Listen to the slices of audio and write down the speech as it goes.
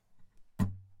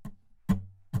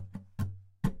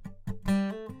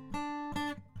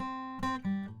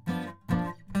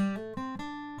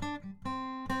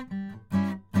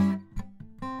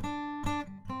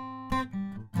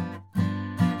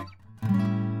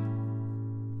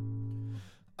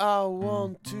I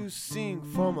want to sing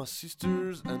for my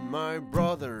sisters and my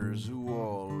brothers who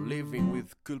are living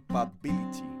with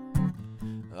culpability.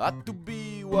 Had to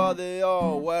be what they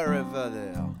are wherever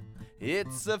they are.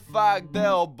 It's a fact they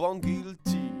are born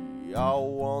guilty. I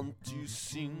want to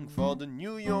sing for the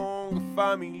new young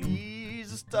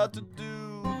families who start to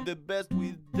do the best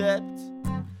with debt.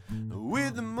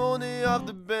 With the money of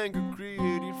the banker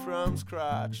created from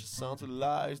scratch,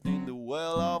 centralized in the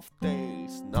well of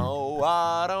tales. No,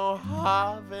 I don't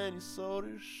have any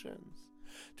solutions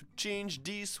to change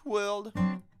this world.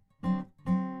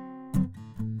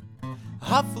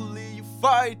 Hopefully you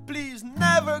fight, please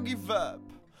never give up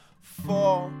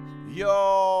for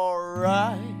your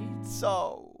rights.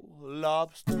 Oh,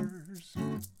 lobsters,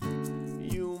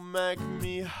 you make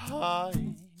me high.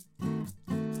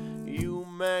 You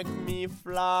make me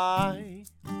fly.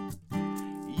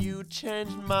 You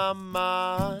changed my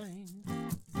mind.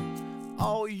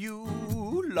 Oh, you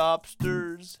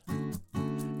lobsters,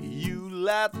 you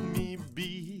let me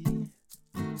be.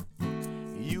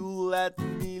 You let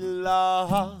me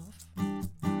laugh.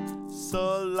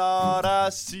 So Lord, I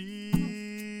see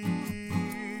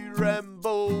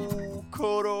rainbow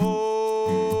colors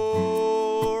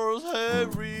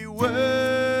everywhere.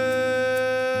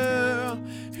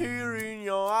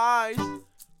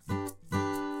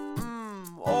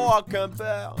 Oh, I can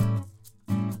bear.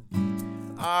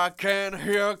 I can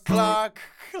hear clack,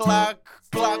 clack,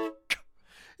 clack.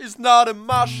 It's not a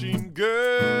machine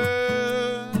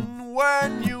gun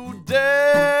when you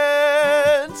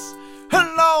dance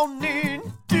alone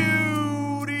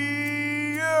into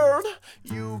the earth.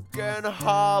 You can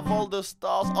have all the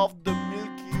stars of the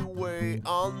Milky Way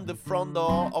on the front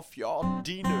door of your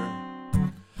dinner.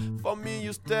 For me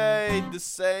you stayed the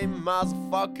same as a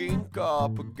fucking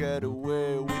cop. Get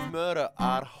away with murder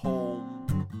at home,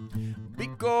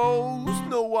 because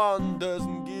no one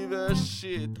doesn't give a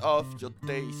shit of your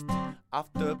taste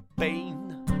after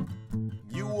pain.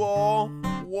 You are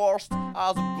worst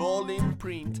as a gold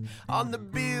imprint on the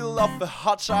bill of a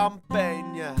hot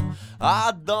champagne. Yeah,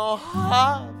 I don't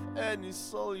have any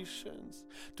solutions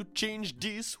to change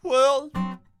this world.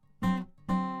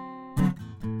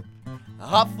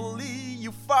 Hopefully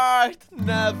you fight,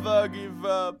 never give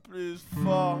up, please,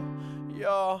 for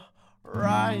your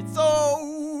rights.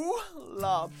 Oh,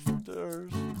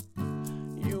 lobsters,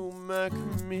 you make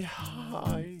me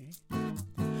high.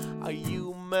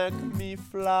 You make me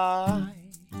fly.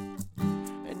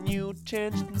 And you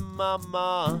changed my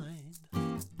mind.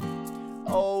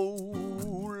 Oh,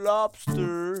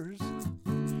 lobsters,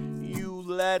 you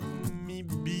let me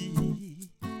be.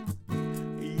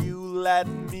 Let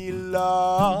me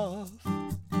love.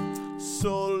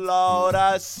 So loud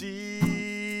I see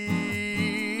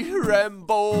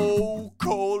rainbow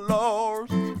colors,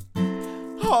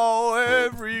 oh,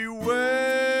 everywhere.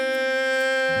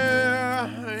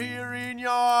 Here in your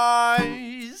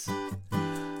eyes,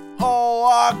 oh,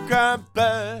 I can't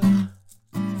bear.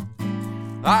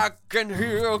 I can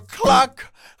hear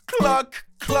cluck, cluck,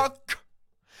 cluck.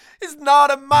 It's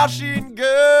not a machine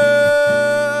gun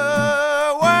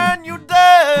when you dance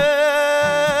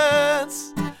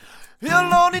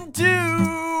alone into